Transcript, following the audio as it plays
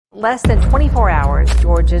Less than 24 hours,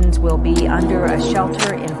 Georgians will be under a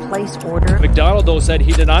shelter-in-place order. McDonald, though, said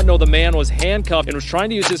he did not know the man was handcuffed and was trying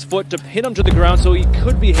to use his foot to pin him to the ground so he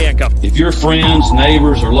could be handcuffed. If your friends,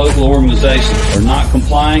 neighbors, or local organizations are not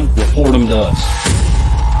complying, report them to us.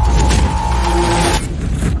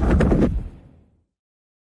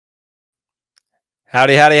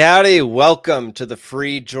 Howdy, howdy, howdy. Welcome to the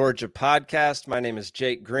Free Georgia Podcast. My name is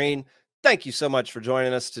Jake Green. Thank you so much for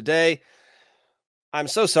joining us today. I'm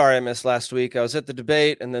so sorry I missed last week. I was at the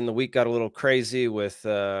debate, and then the week got a little crazy with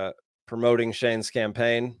promoting Shane's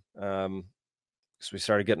campaign. Because we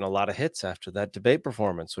started getting a lot of hits after that debate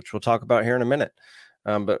performance, which we'll talk about here in a minute.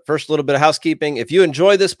 But first, a little bit of housekeeping. If you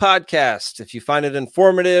enjoy this podcast, if you find it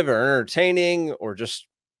informative or entertaining, or just,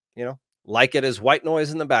 like it as white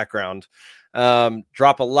noise in the background,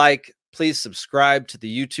 drop a like. Please subscribe to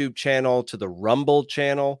the YouTube channel, to the Rumble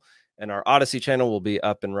channel, and our Odyssey channel will be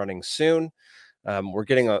up and running soon. We're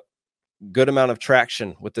getting a good amount of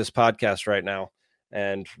traction with this podcast right now,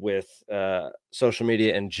 and with social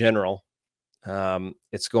media in general.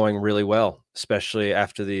 It's going really well, especially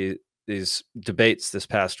after these debates this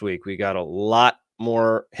past week. We got a lot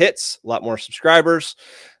more hits, a lot more subscribers.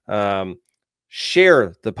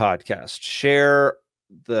 Share the podcast, share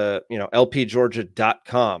the,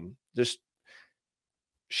 lpgeorgia.com. Just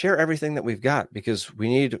share everything that we've got, because we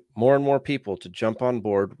need more and more people to jump on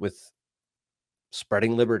board with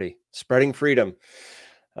spreading liberty, spreading freedom,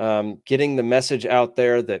 getting the message out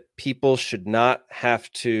there that people should not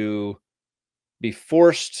have to be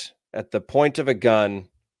forced at the point of a gun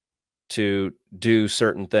to do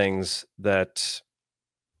certain things that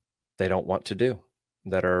they don't want to do,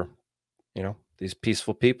 that are, these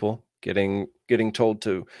peaceful people getting told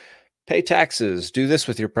to pay taxes, do this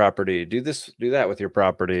with your property, do that with your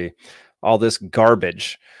property, all this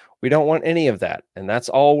garbage. We don't want any of that. And that's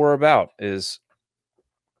all we're about, is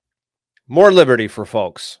more liberty for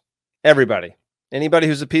folks. Everybody. Anybody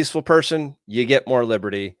who's a peaceful person, you get more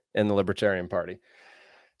liberty in the Libertarian Party.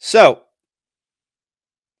 So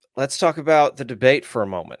let's talk about the debate for a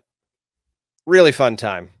moment. Really fun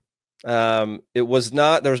time. There was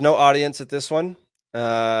no audience at this one.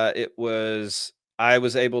 I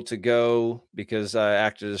was able to go because I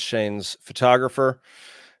acted as Shane's photographer.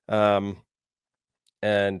 And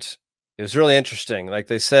it was really interesting. Like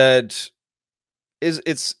they said,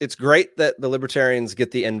 it's great that the Libertarians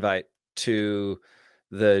get the invite to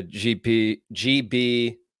the GPB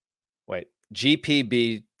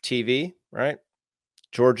TV, right?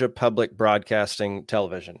 Georgia Public Broadcasting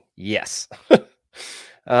Television. Yes.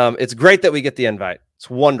 It's great that we get the invite. It's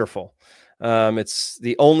wonderful. It's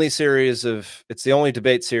the only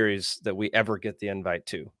debate series that we ever get the invite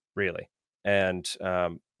to, really. And,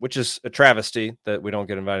 which is a travesty that we don't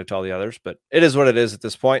get invited to all the others, but it is what it is at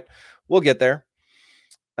this point. We'll get there.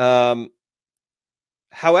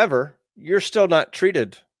 However, you're still not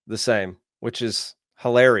treated the same, which is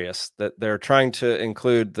hilarious that they're trying to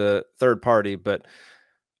include the third party, but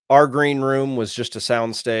our green room was just a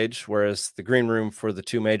sound stage, whereas the green room for the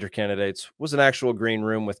two major candidates was an actual green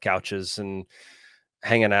room with couches and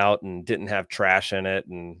hanging out, and didn't have trash in it,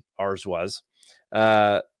 and ours was.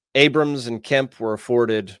 Abrams and Kemp were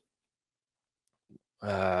afforded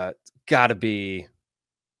gotta be,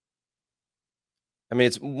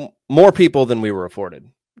 it's more people than we were afforded.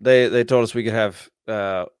 They told us we could have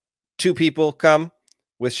two people come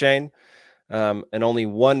with Shane, and only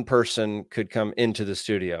one person could come into the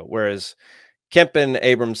studio, whereas Kemp and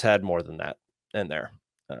Abrams had more than that in there.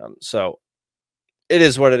 So it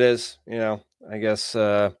is what it is. I guess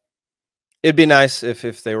it'd be nice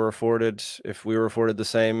if we were afforded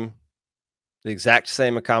the exact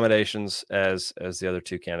same accommodations as the other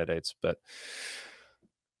two candidates, but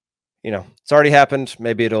it's already happened.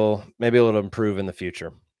 Maybe it'll improve in the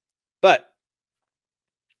future. But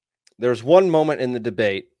there's one moment in the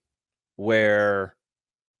debate where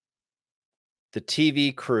the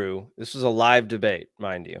TV crew, this was a live debate,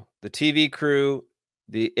 mind you, the TV crew,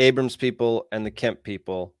 the Abrams people, and the Kemp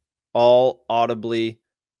people all audibly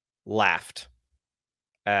laughed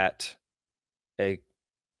at a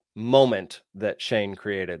moment that Shane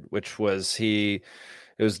created, which was it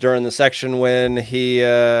was during the section when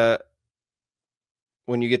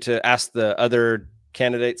when you get to ask the other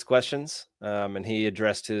candidates questions, and he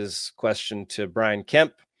addressed his question to Brian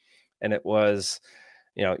Kemp, and it was,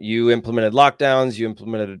 you implemented lockdowns, you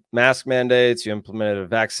implemented mask mandates, you implemented a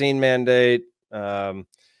vaccine mandate, all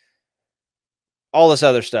this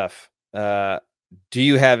other stuff. Do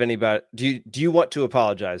you have anybody? Do you want to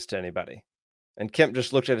apologize to anybody? And Kemp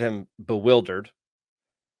just looked at him bewildered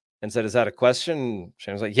and said, "Is that a question?"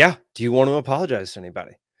 Shane was like, "Yeah. Do you want to apologize to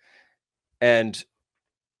anybody?" And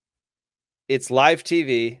it's live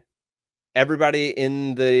TV. Everybody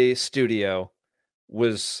in the studio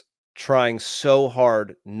was trying so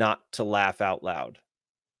hard not to laugh out loud.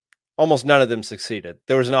 Almost none of them succeeded.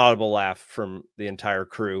 There was an audible laugh from the entire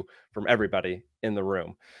crew, from everybody in the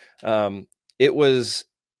room. It was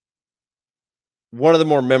one of the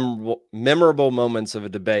more memorable moments of a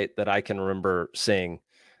debate that I can remember seeing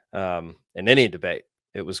in any debate.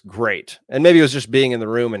 It was great. And maybe it was just being in the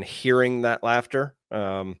room and hearing that laughter.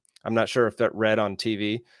 I'm not sure if that read on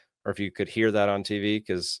TV or if you could hear that on TV,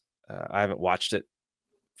 because I haven't watched it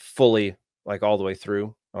fully, like all the way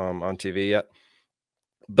through on TV yet.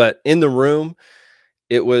 But in the room,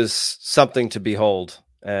 it was something to behold,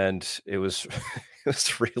 and it was it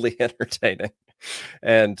was really entertaining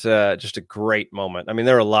and just a great moment. I mean,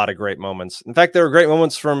 there were a lot of great moments. In fact, there were great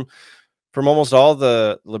moments from almost all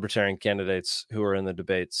the Libertarian candidates who were in the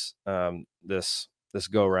debates this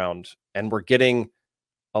go round, and we're getting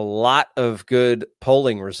a lot of good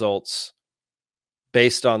polling results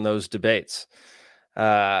based on those debates.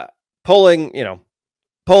 Polling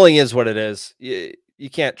is what it is. You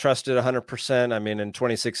can't trust it 100%. I mean, in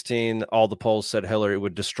 2016, all the polls said Hillary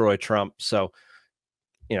would destroy Trump. So,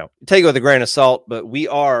 take it with a grain of salt, but we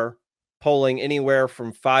are polling anywhere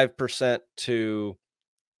from 5% to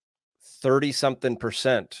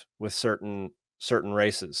 30-something% with certain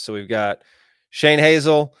races. So we've got Shane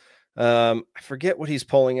Hazel. I forget what he's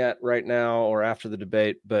polling at right now or after the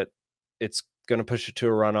debate, but it's going to push it to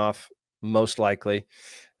a runoff, most likely.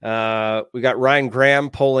 We got Ryan Graham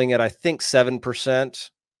polling at, I think, 7%.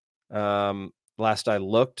 Last I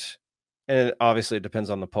looked, and obviously it depends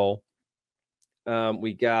on the poll.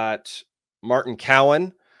 We got Martin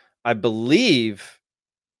Cowan. I believe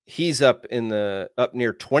he's up near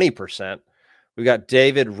 20%. We got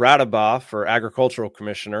David Radebaugh for agricultural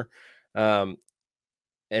commissioner.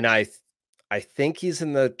 And I think he's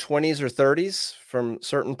in the 20s or 30s from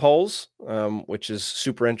certain polls, which is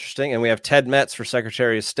super interesting. And we have Ted Metz for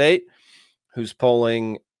Secretary of State, who's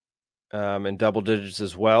polling in double digits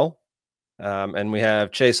as well. And we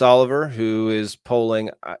have Chase Oliver, who is polling,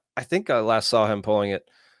 I think I last saw him polling at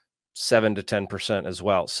 7 to 10% as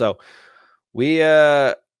well. So we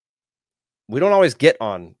don't always get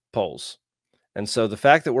on polls. And so the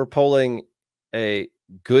fact that we're polling a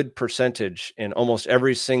good percentage in almost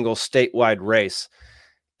every single statewide race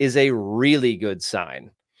is a really good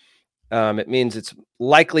sign. It means it's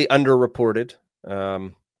likely underreported.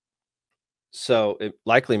 So it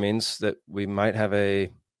likely means that we might have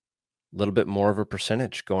a little bit more of a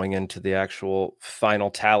percentage going into the actual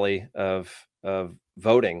final tally of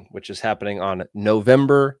voting, which is happening on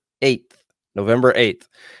November 8th. And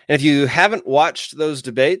if you haven't watched those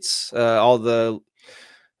debates, all the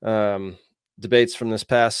debates from this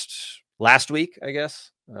last week, I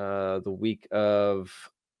guess, the week of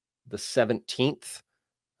the 17th.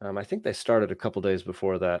 I think they started a couple days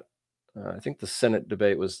before that. I think the Senate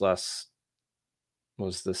debate was the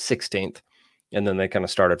 16th, and then they kind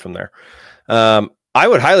of started from there. I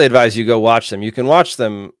would highly advise you go watch them. You can watch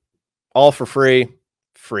them all for free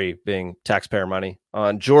being taxpayer money,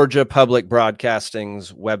 on Georgia Public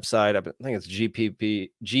Broadcasting's website. I think it's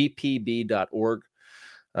gpb.org.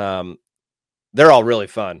 They're all really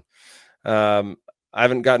fun. I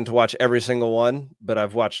haven't gotten to watch every single one, but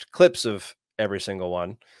I've watched clips of every single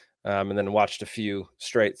one, and then watched a few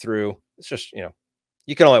straight through. It's just,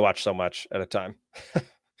 you can only watch so much at a time. I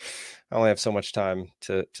only have so much time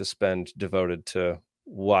to spend devoted to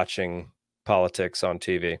watching politics on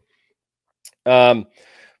TV.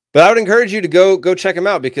 But I would encourage you to go check them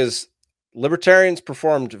out, because libertarians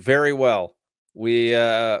performed very well. We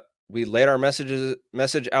laid our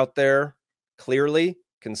message out there clearly,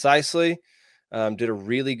 concisely, did a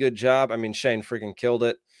really good job. I mean, Shane freaking killed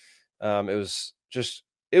it. It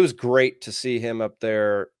was great to see him up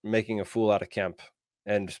there making a fool out of Kemp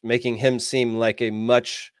and making him seem like a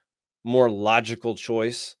much more logical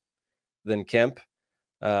choice than Kemp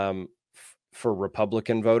for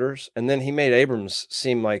Republican voters. And then he made Abrams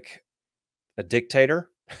seem like a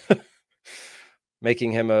dictator,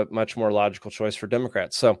 making him a much more logical choice for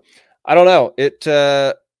Democrats. So I don't know.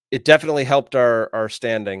 It definitely helped our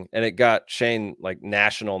standing, and it got Shane like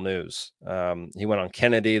national news. He went on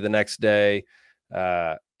Kennedy the next day.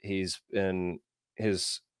 His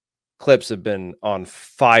clips have been on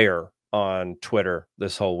fire on Twitter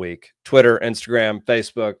this whole week. Twitter, Instagram,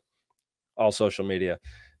 Facebook, all social media.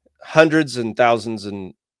 Hundreds and thousands,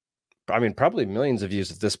 and I mean, probably millions of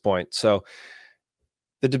views at this point. So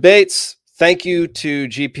the debates, thank you to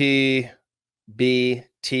GPB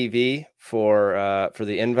TV for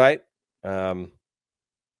the invite. They're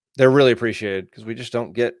really appreciated, because we just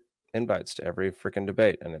don't get invites to every freaking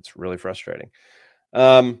debate, and it's really frustrating.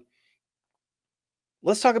 Let's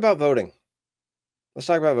talk about voting.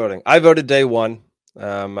 I voted day one.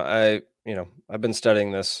 I've been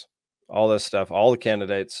studying all this stuff, all the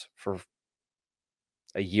candidates for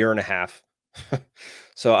a year and a half.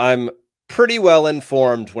 So I'm pretty well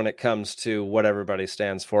informed when it comes to what everybody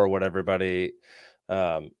stands for, what everybody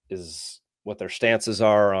what their stances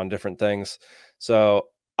are on different things. So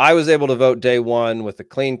I was able to vote day one with a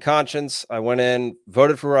clean conscience. I went in,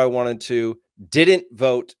 voted for who I wanted to, didn't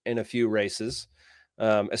vote in a few races,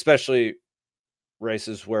 especially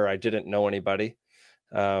races where I didn't know anybody,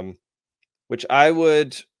 which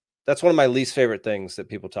that's one of my least favorite things that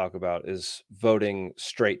people talk about is voting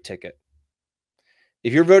straight ticket.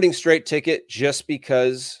 If you're voting straight ticket just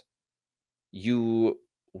because you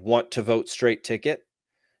want to vote straight ticket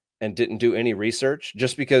and didn't do any research,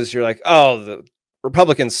 just because you're like, oh, the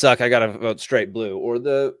Republicans suck, I got to vote straight blue, or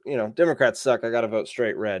the Democrats suck, I got to vote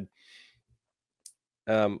straight red.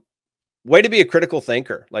 Way to be a critical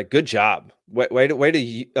thinker. Like, good job. Way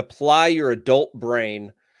to apply your adult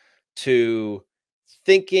brain to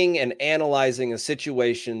thinking and analyzing a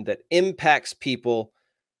situation that impacts people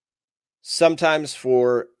sometimes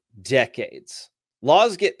for decades.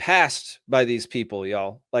 Laws get passed by these people,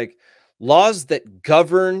 y'all. Like, laws that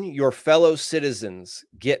govern your fellow citizens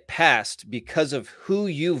get passed because of who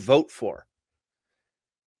you vote for.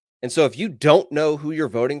 And so if you don't know who you're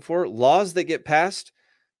voting for, laws that get passed,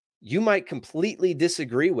 you might completely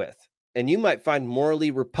disagree with, and you might find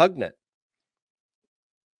morally repugnant.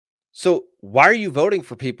 So why are you voting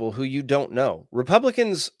for people who you don't know?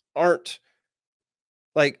 Republicans aren't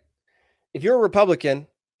like, if you're a Republican,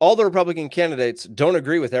 all the Republican candidates don't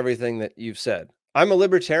agree with everything that you've said. I'm a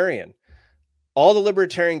libertarian. All the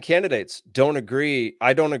libertarian candidates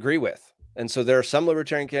I don't agree with. And so there are some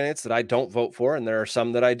libertarian candidates that I don't vote for, and there are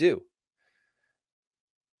some that I do.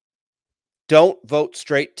 Don't vote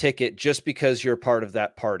straight ticket just because you're part of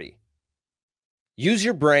that party. Use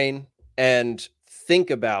your brain and think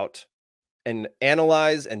about and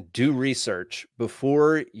analyze and do research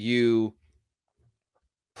before you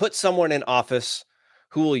put someone in office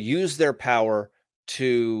who will use their power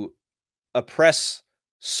to oppress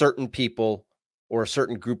certain people or a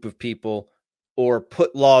certain group of people, or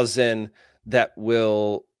put laws in that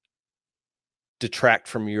will detract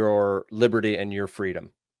from your liberty and your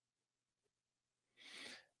freedom.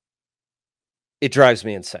 It drives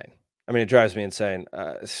me insane.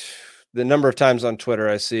 The number of times on Twitter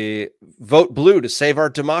I see, vote blue to save our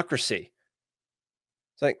democracy.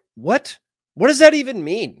 It's like, what? What does that even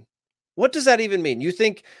mean? What does that even mean? You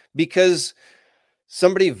think because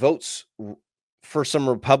somebody votes for some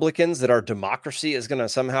Republicans that our democracy is going to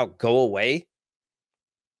somehow go away?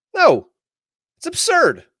 No, it's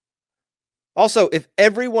absurd. Also, if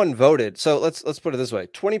everyone voted, so let's put it this way,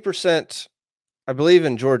 20%, I believe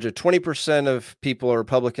in Georgia, 20% of people are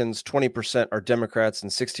Republicans, 20% are Democrats,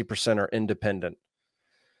 and 60% are independent.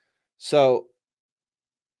 So,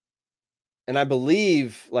 and I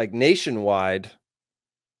believe like nationwide,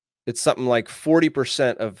 it's something like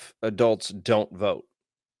 40% of adults don't vote.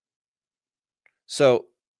 So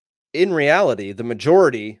in reality, the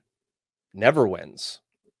majority never wins.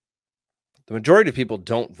 The majority of people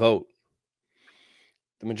don't vote.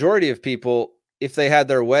 The majority of people, if they had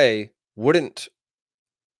their way, wouldn't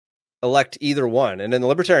elect either one. And in the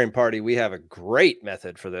Libertarian Party, we have a great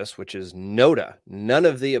method for this, which is NOTA, none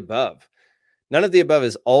of the above. None of the above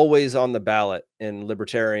is always on the ballot in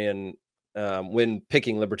Libertarian when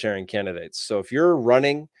picking Libertarian candidates. So if you're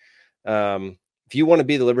running, if you want to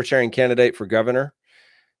be the Libertarian candidate for governor,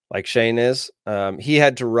 like Shane is, he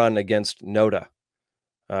had to run against NOTA,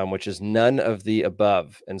 which is none of the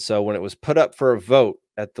above. And so when it was put up for a vote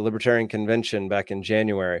at the Libertarian Convention back in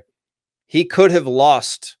January, he could have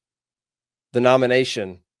lost the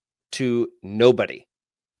nomination to nobody,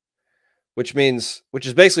 which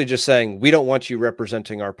is basically just saying, we don't want you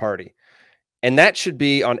representing our party. And that should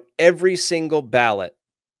be on every single ballot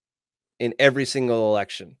in every single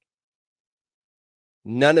election.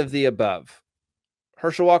 None of the above.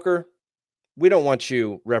 Herschel Walker, we don't want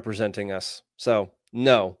you representing us. So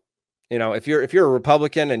no, if you're a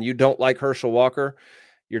Republican and you don't like Herschel Walker,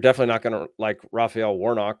 you're definitely not going to like Raphael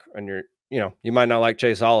Warnock, and you might not like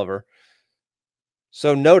Chase Oliver.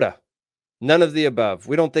 So NOTA, none of the above.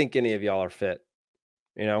 We don't think any of y'all are fit.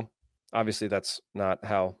 Obviously that's not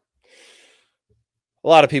how a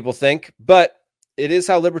lot of people think, but it is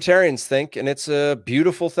how libertarians think, and it's a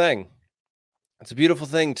beautiful thing. It's a beautiful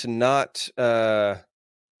thing to not kind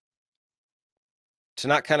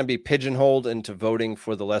of be pigeonholed into voting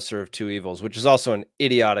for the lesser of two evils, which is also an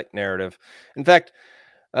idiotic narrative. In fact,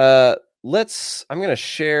 I'm going to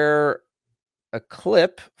share a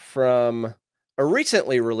clip from a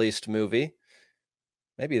recently released movie.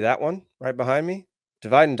 Maybe that one right behind me.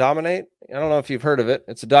 Divide and Dominate. I don't know if you've heard of it.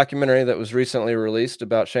 It's a documentary that was recently released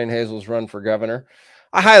about Shane Hazel's run for governor.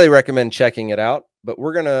 I highly recommend checking it out, but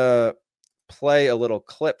we're going to play a little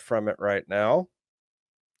clip from it right now.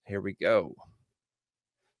 Here we go.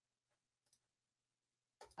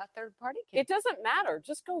 A third party It doesn't matter.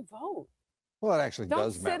 Just go vote. Well, it actually Don't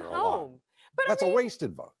does sit matter a lot. home. But That's a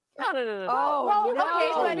wasted vote. No. Oh, Well, no. okay,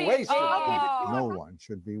 It's but a wasted okay, No one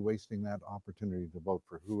should be wasting that opportunity to vote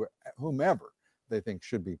for whomever they think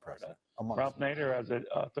should be president. Ralph Nader, as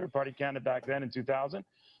a third-party candidate back then in 2000,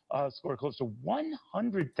 scored close to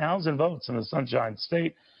 100,000 votes in the Sunshine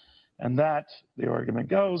State. And that, the argument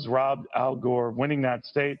goes, robbed Al Gore winning that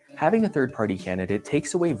state. Having a third-party candidate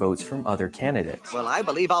takes away votes from other candidates. Well, I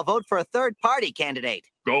believe I'll vote for a third-party candidate.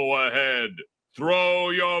 Go ahead. Throw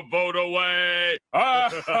your vote away.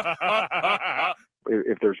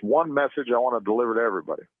 If there's one message I want to deliver to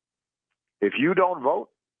everybody, if you don't vote,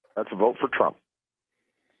 that's a vote for Trump.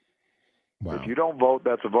 Wow. If you don't vote,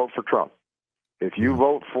 that's a vote for Trump. If you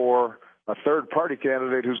vote for a third-party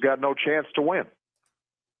candidate who's got no chance to win,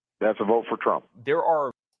 that's a vote for Trump.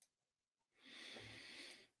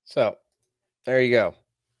 So, there you go.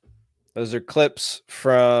 Those are clips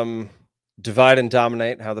from Divide and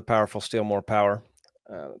Dominate, How the Powerful Steal More Power.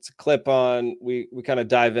 It's a clip on, we kind of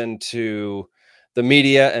dive into the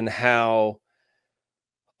media and how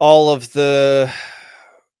all of the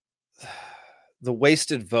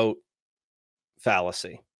wasted vote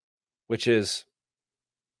fallacy, which is,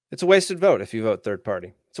 it's a wasted vote if you vote third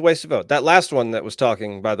party. It's a wasted vote. That last one that was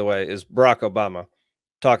talking, by the way, is Barack Obama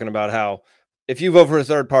talking about how if you vote for a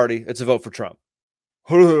third party, it's a vote for Trump.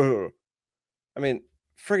 I mean,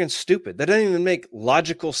 friggin' stupid. That doesn't even make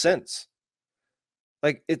logical sense.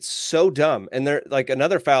 Like, it's so dumb. And there, like,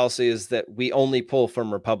 another fallacy is that we only pull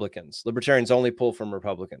from Republicans. Libertarians only pull from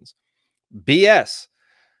Republicans. BS.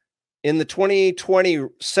 In the 2020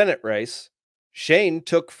 Senate race, Shane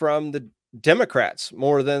took from the Democrats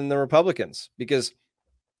more than the Republicans, because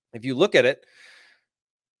if you look at it,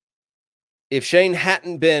 if Shane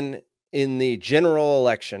hadn't been in the general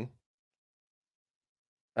election,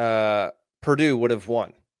 Purdue would have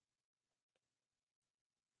won.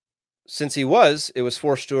 Since it was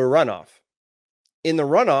forced to a runoff. In the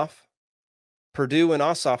runoff, Purdue and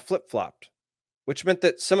Ossoff flip-flopped, which meant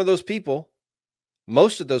that some of those people,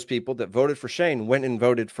 most of those people that voted for Shane, went and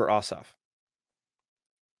voted for Ossoff.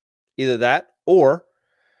 Either that, or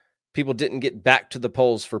people didn't get back to the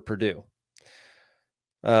polls for Purdue.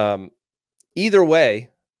 Either way,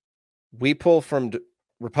 we pull from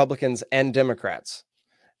Republicans and Democrats.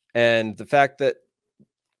 And the fact that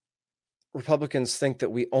Republicans think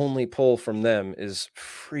that we only pull from them is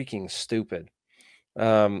freaking stupid.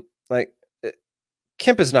 Kemp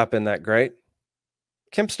has not been that great.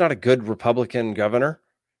 Kemp's not a good Republican governor.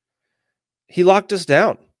 He locked us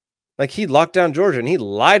down. Like, he locked down Georgia, and he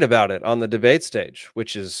lied about it on the debate stage,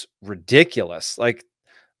 which is ridiculous. Like,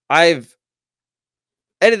 editing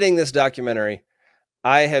this documentary,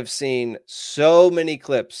 I have seen so many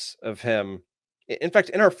clips of him. In fact,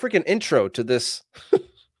 in our freaking intro to this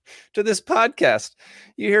to this podcast,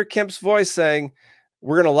 you hear Kemp's voice saying,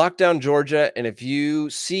 we're going to lock down Georgia, and if you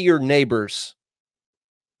see your neighbors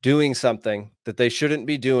doing something that they shouldn't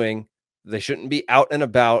be doing, they shouldn't be out and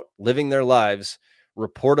about living their lives,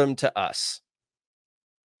 report them to us.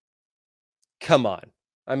 Come on.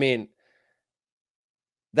 I mean,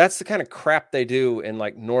 that's the kind of crap they do in,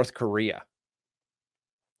 like, North Korea.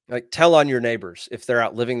 Like, tell on your neighbors if they're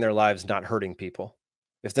out living their lives, not hurting people,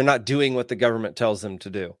 if they're not doing what the government tells them to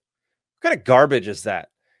do. What kind of garbage is that?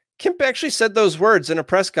 Kemp actually said those words in a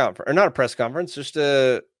press conference, or not a press conference, just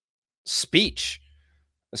a speech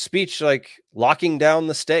like locking down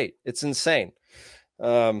the state. It's insane.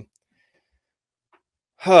 It's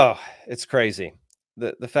crazy.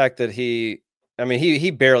 The fact that he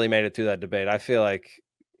barely made it through that debate. I feel like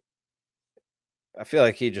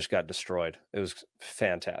he just got destroyed. It was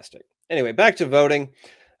fantastic. Anyway, back to voting.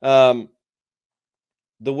 The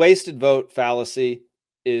wasted vote fallacy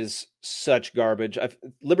is such garbage.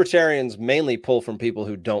 Libertarians mainly pull from people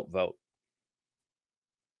who don't vote.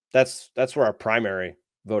 That's where our primary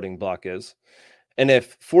voting block is. And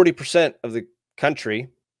if 40% of the country,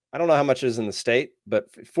 I don't know how much is in the state,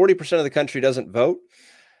 but 40% of the country doesn't vote,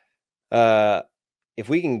 if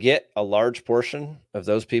we can get a large portion of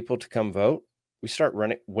those people to come vote, we start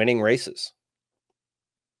winning races.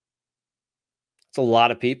 It's a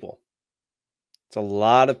lot of people. It's a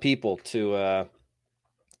lot of people to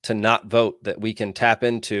to not vote that we can tap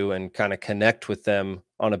into and kind of connect with them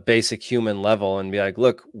on a basic human level and be like,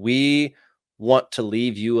 look, we want to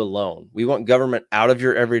leave you alone. We want government out of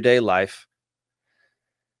your everyday life.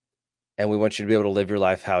 And we want you to be able to live your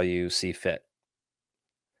life how you see fit.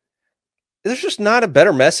 There's just not a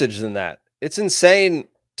better message than that. It's insane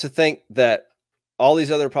to think that all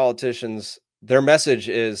these other politicians, their message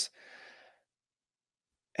is,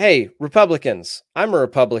 hey, Republicans, I'm a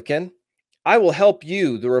Republican. I will help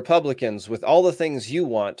you, the Republicans, with all the things you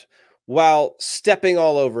want while stepping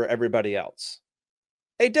all over everybody else.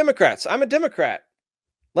 Hey, Democrats, I'm a Democrat.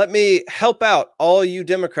 Let me help out all you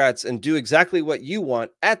Democrats and do exactly what you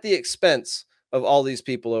want at the expense of all these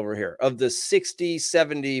people over here, of the 60,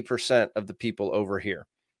 70% of the people over here.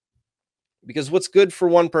 Because what's good for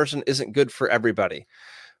one person isn't good for everybody.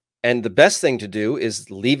 And the best thing to do is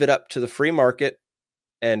leave it up to the free market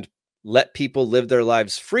and let people live their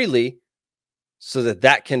lives freely so that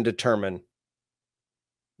that can determine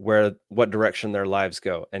what direction their lives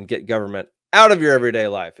go and get government out of your everyday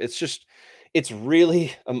life. It's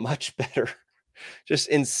really a much better, just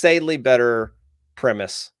insanely better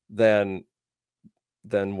premise than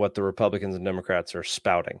what the Republicans and Democrats are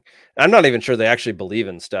spouting. I'm not even sure they actually believe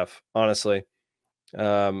in stuff, honestly.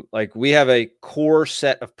 Like, we have a core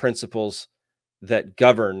set of principles that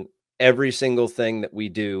govern every single thing that we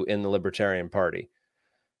do in the Libertarian Party.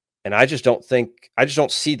 And I just don't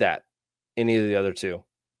see that in either of the other two.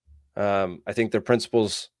 I think their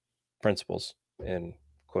principles in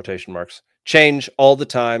quotation marks, change all the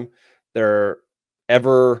time. They're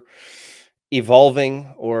ever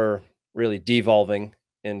evolving or really devolving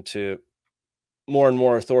into more and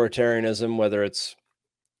more authoritarianism, whether it's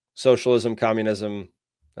socialism, communism,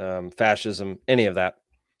 fascism, any of that.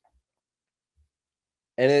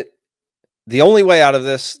 And the only way out of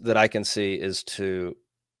this that I can see is to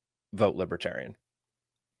vote Libertarian.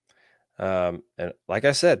 And like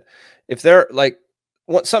I said, if they're like,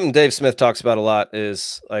 something Dave Smith talks about a lot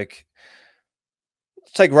is like,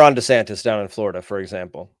 let's take Ron DeSantis down in Florida, for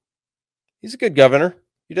example. He's a good governor.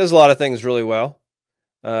 He does a lot of things really well.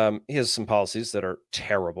 He has some policies that are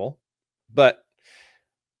terrible, but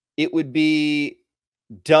it would be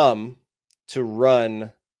dumb to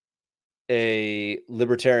run a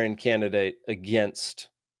Libertarian candidate against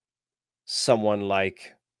someone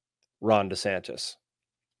like Ron DeSantis,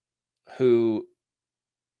 who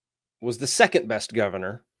was the second best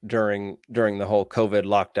governor during the whole COVID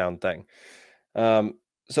lockdown thing.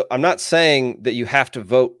 So I'm not saying that you have to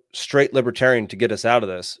vote straight Libertarian to get us out of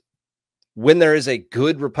this. When there is a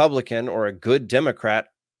good Republican or a good Democrat,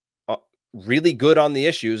 really good on the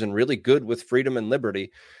issues and really good with freedom and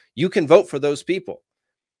liberty, you can vote for those people.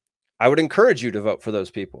 I would encourage you to vote for those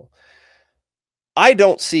people. I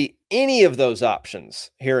don't see any of those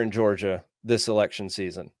options here in Georgia this election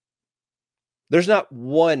season. There's not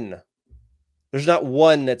one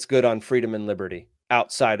that's good on freedom and liberty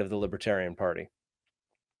outside of the Libertarian Party.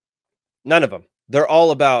 None of them. They're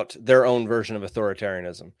all about their own version of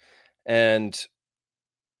authoritarianism. And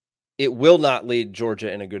it will not lead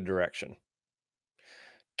Georgia in a good direction.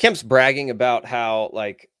 Kemp's bragging about how,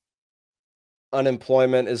 like,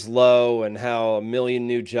 unemployment is low and how 1 million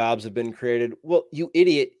new jobs have been created. Well, you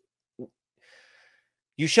idiot.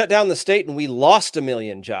 You shut down the state and we lost 1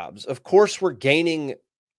 million jobs. Of course, we're gaining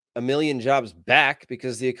 1 million jobs back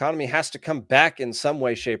because the economy has to come back in some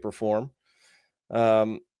way, shape, or form.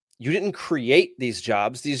 You didn't create these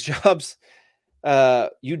jobs. These jobs,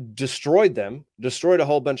 you destroyed them, destroyed a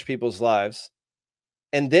whole bunch of people's lives,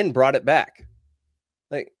 and then brought it back.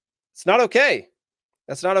 Like, it's not okay.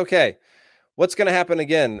 That's not okay. What's going to happen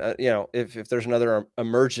again? If there's another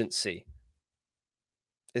emergency,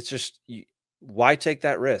 it's just, why take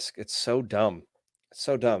that risk? It's so dumb. It's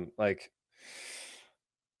so dumb. Like,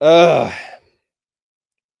 I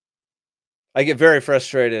get very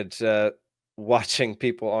frustrated watching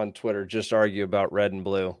people on Twitter just argue about red and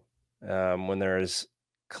blue when there is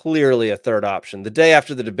clearly a third option. The day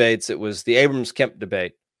after the debates, it was the Abrams-Kemp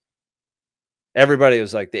debate. Everybody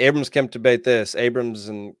was like, the Abrams-Kemp debate this, Abrams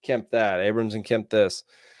and Kemp that, Abrams and Kemp this.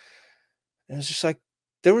 And it's just like,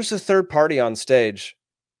 there was a third party on stage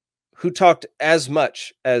who talked as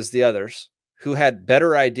much as the others, who had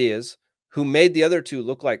better ideas, who made the other two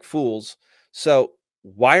look like fools. So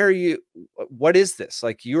what is this?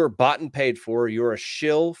 Like, you're bought and paid for, you're a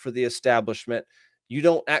shill for the establishment. You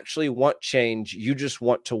don't actually want change. You just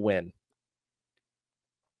want to win.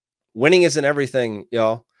 Winning isn't everything,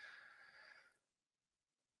 y'all.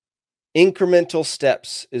 Incremental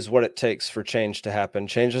steps is what it takes for change to happen.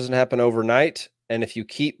 Change doesn't happen overnight. And if you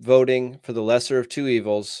keep voting for the lesser of two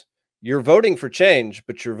evils, you're voting for change,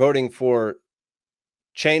 but you're voting for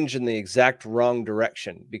change in the exact wrong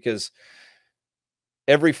direction, because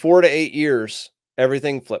every 4 to 8 years,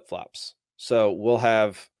 everything flip-flops. So we'll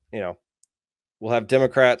have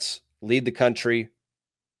Democrats lead the country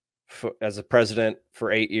as a president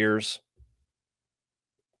for 8 years.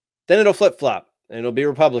 Then it'll flip-flop, and it'll be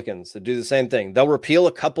Republicans that do the same thing. They'll repeal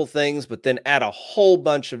a couple things, but then add a whole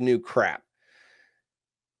bunch of new crap.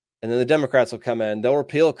 And then the Democrats will come in. They'll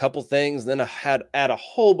repeal a couple things, then add a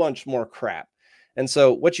whole bunch more crap. And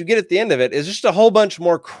so what you get at the end of it is just a whole bunch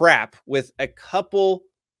more crap with a couple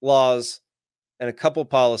laws and a couple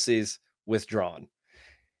policies withdrawn.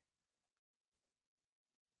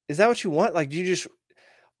 Is that what you want? Like,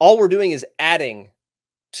 all we're doing is adding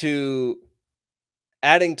to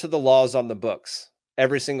the laws on the books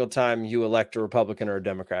every single time you elect a Republican or a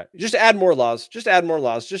Democrat. Just add more laws.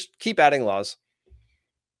 Just keep adding laws.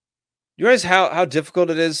 You realize how difficult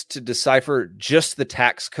it is to decipher just the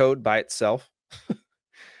tax code by itself?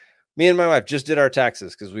 Me and my wife just did our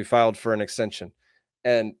taxes because we filed for an extension.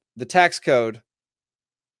 And the tax code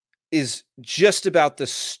is just about the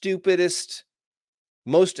stupidest,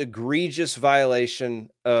 most egregious violation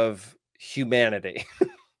of humanity.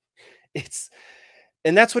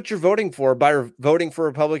 And that's what you're voting for by voting for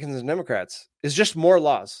Republicans and Democrats, is just more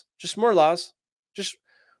laws, just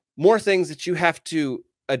more things that you have to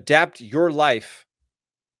adapt your life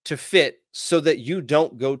to fit so that you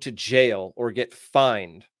don't go to jail or get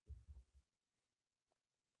fined.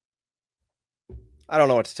 I don't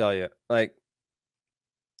know what to tell you. Like,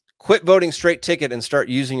 quit voting straight ticket and start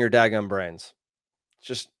using your daggum brains.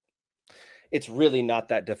 It's really not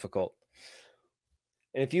that difficult.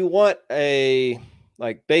 And if you want a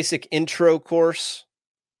basic intro course,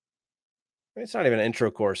 it's not even an intro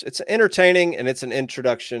course. It's entertaining and it's an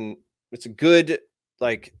introduction. It's a good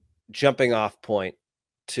jumping off point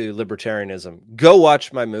to libertarianism. Go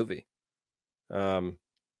watch my movie. I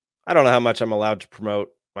don't know how much I'm allowed to promote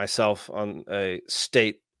myself on a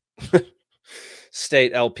state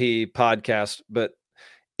LP podcast, but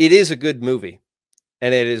it is a good movie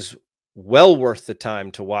and it is well worth the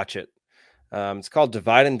time to watch it. It's called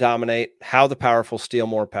Divide and Dominate: How the Powerful Steal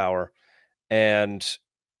More Power. And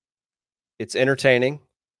it's entertaining.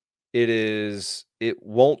 It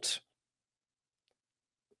won't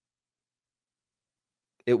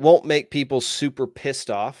make people super pissed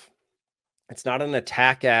off. It's not an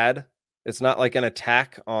attack ad. It's not like an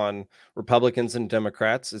attack on Republicans and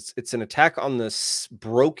Democrats. It's an attack on this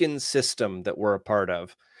broken system that we're a part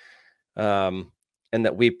of, and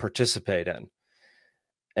that we participate in.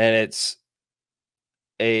 And it's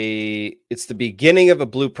the beginning of a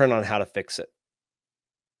blueprint on how to fix it.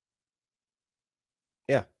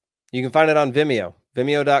 Yeah. You can find it on Vimeo,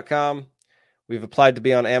 vimeo.com. We've applied to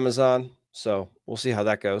be on Amazon, so we'll see how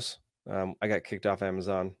that goes. I got kicked off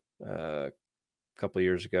Amazon a couple of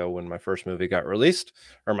years ago when my first movie got released,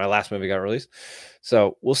 or my last movie got released.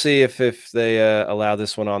 So we'll see if they allow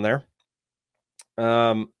this one on there.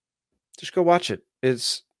 Just go watch it.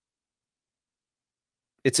 It's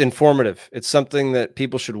informative. It's something that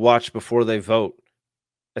people should watch before they vote,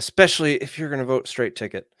 especially if you're going to vote straight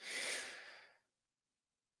ticket.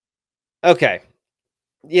 Okay.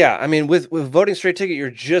 Yeah, I mean, with voting straight ticket,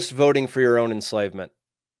 you're just voting for your own enslavement.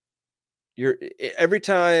 Every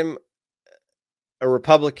time a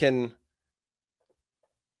Republican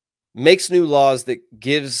makes new laws that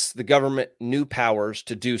gives the government new powers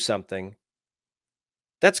to do something,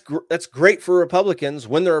 that's great for Republicans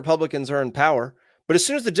when the Republicans are in power. But as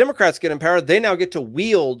soon as the Democrats get in power, they now get to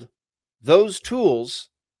wield those tools,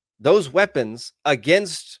 those weapons,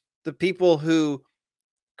 against the people who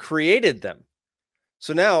created them.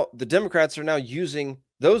 So now the Democrats are now using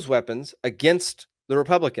those weapons against the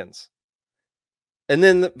Republicans. And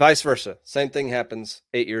then vice versa. Same thing happens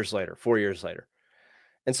 8 years later, 4 years later.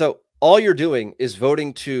 And so all you're doing is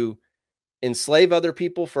voting to enslave other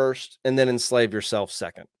people first and then enslave yourself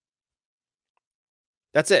second.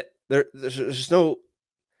 That's it. There's no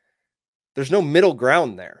middle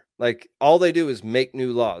ground there. Like, all they do is make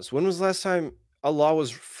new laws. When was the last time a law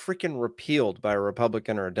was freaking repealed by a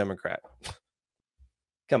Republican or a Democrat?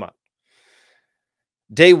 Come on.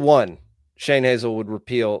 Day one, Shane Hazel would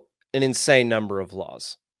repeal an insane number of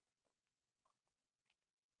laws.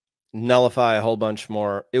 Nullify a whole bunch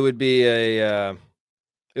more. It would be a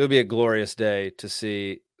glorious day to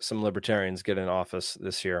see some libertarians get in office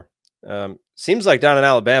this year. Seems like down in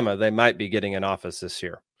Alabama, they might be getting in office this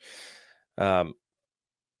year.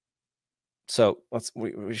 So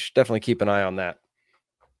we should definitely keep an eye on that.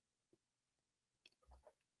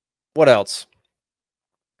 What else?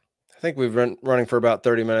 I think we've been running for about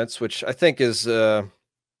 30 minutes, which I think is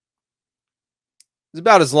It's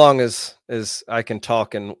about as long as I can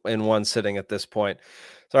talk in one sitting at this point.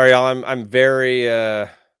 Sorry, y'all. I'm very.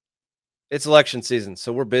 It's election season,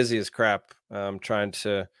 so we're busy as crap. Trying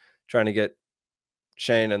to get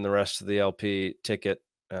Shane and the rest of the LP ticket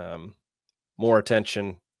more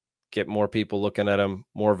attention, get more people looking at them,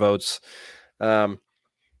 more votes. I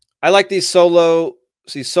like these solo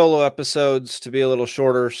episodes to be a little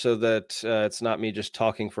shorter so that it's not me just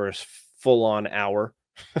talking for a full-on hour.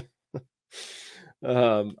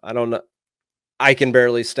 I don't know. I can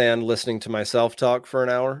barely stand listening to myself talk for an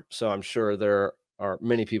hour. So I'm sure there are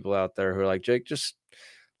many people out there who are like, Jake,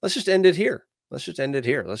 let's just end it here. Let's just end it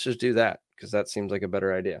here. Let's just do that, because that seems like a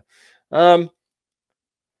better idea.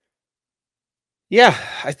 Yeah,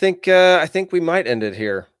 I think we might end it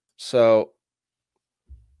here. So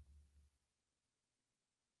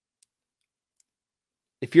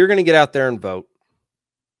if you're going to get out there and vote,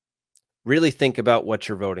 really think about what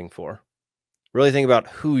you're voting for. Really think about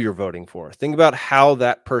who you're voting for. Think about how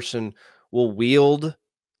that person will wield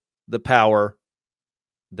the power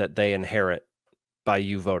that they inherit by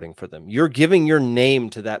you voting for them. You're giving your name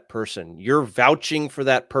to that person. You're vouching for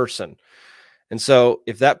that person. And so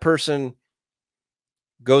if that person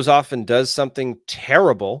goes off and does something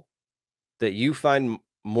terrible that you find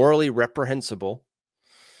morally reprehensible,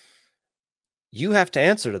 you have to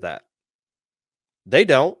answer to that. They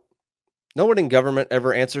don't. No one in government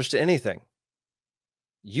ever answers to anything.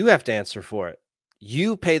 You have to answer for it.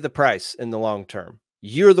 You pay the price in the long term.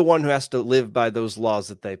 You're the one who has to live by those laws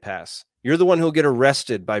that they pass. You're the one who'll get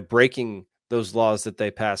arrested by breaking those laws that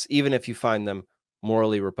they pass, even if you find them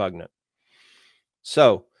morally repugnant.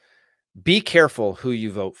 So be careful who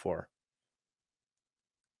you vote for.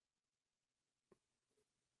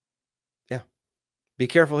 Yeah. Be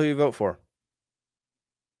careful who you vote for.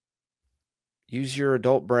 Use your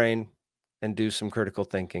adult brain and do some critical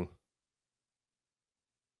thinking.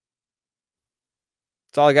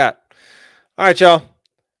 That's all I got. All right, y'all.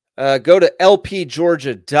 Go to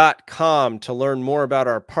lpgeorgia.com to learn more about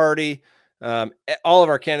our party. All of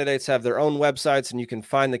our candidates have their own websites, and you can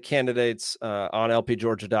find the candidates on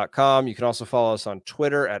lpgeorgia.com. You can also follow us on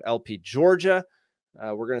Twitter at lpgeorgia.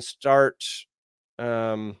 We're going to start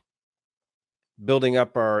building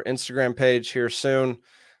up our Instagram page here soon.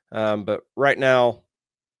 But right now,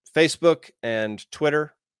 Facebook and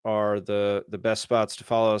Twitter are the best spots to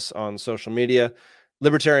follow us on social media.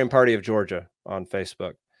 Libertarian Party of Georgia on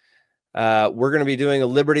Facebook. We're going to be doing a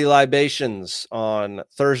Liberty Libations on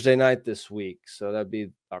Thursday night this week. So that'd be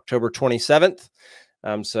October 27th.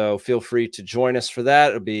 So feel free to join us for that.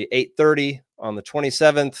 It'll be 8:30 on the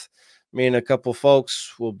 27th. Me and a couple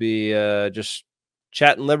folks will be just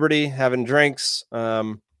chatting Liberty, having drinks,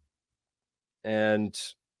 and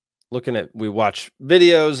we watch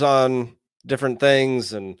videos on different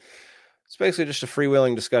things, and it's basically just a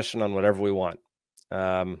freewheeling discussion on whatever we want.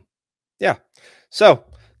 Yeah. So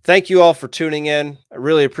thank you all for tuning in. I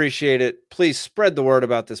really appreciate it. Please spread the word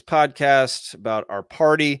about this podcast, about our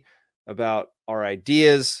party, about our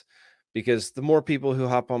ideas, because the more people who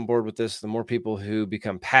hop on board with this, the more people who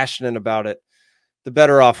become passionate about it, the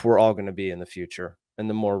better off we're all going to be in the future, and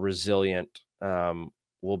the more resilient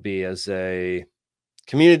we'll be as a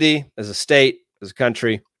community, as a state, as a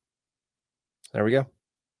country. There we go.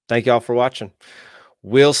 Thank you all for watching.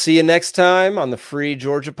 We'll see you next time on the Free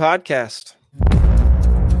Georgia Podcast.